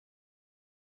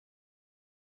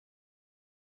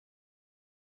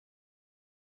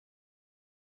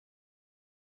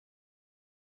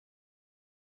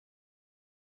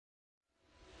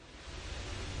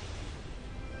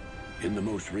in the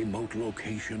most remote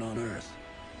location on Earth,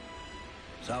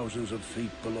 thousands of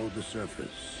feet below the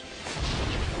surface,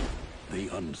 the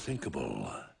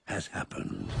unthinkable has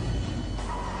happened.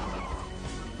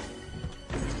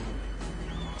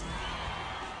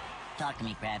 Talk to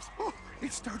me, Krabs. Oh,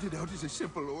 it started out as a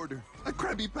simple order. A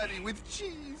Krabby Patty with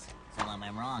cheese. So am I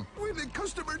wrong? When the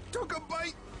customer took a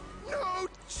bite, no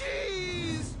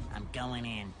cheese! I'm going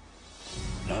in.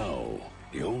 Now,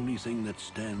 the only thing that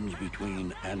stands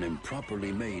between an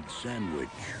improperly made sandwich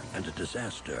and a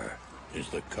disaster is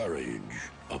the courage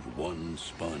of one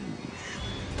sponge.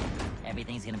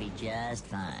 Everything's gonna be just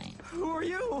fine. Who are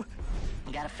you?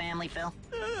 You got a family, Phil?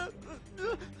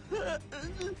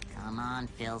 Come on,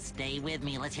 Phil, stay with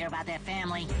me. Let's hear about that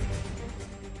family.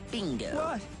 Bingo.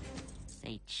 What?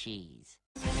 Say cheese.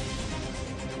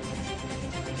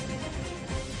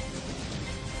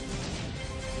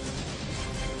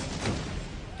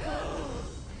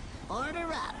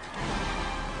 Order up.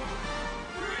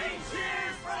 3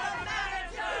 cheers for the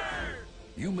manager!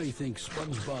 You may think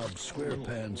SpongeBob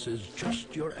SquarePants is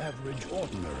just your average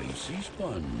ordinary sea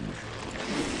sponge.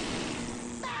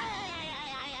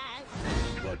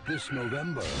 But this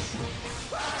November,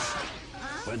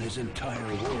 when his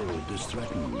entire world is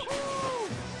threatened,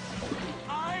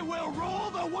 I will rule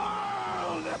the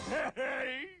world!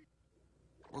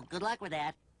 Well, good luck with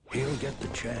that. he'll get the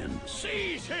chance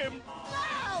Seize him!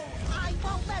 No! I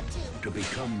won't let you! to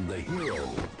become the hero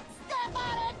Step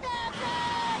on it,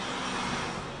 Patrick!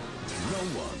 no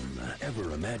one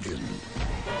ever imagined.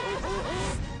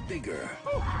 Bigger,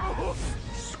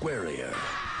 squarier,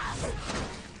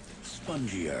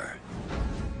 spongier.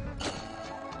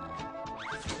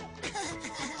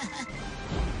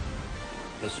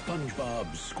 The SpongeBob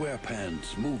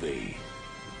SquarePants movie.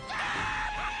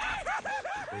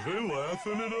 Are they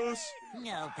laughing at us?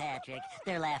 No, Patrick.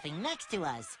 They're laughing next to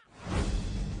us.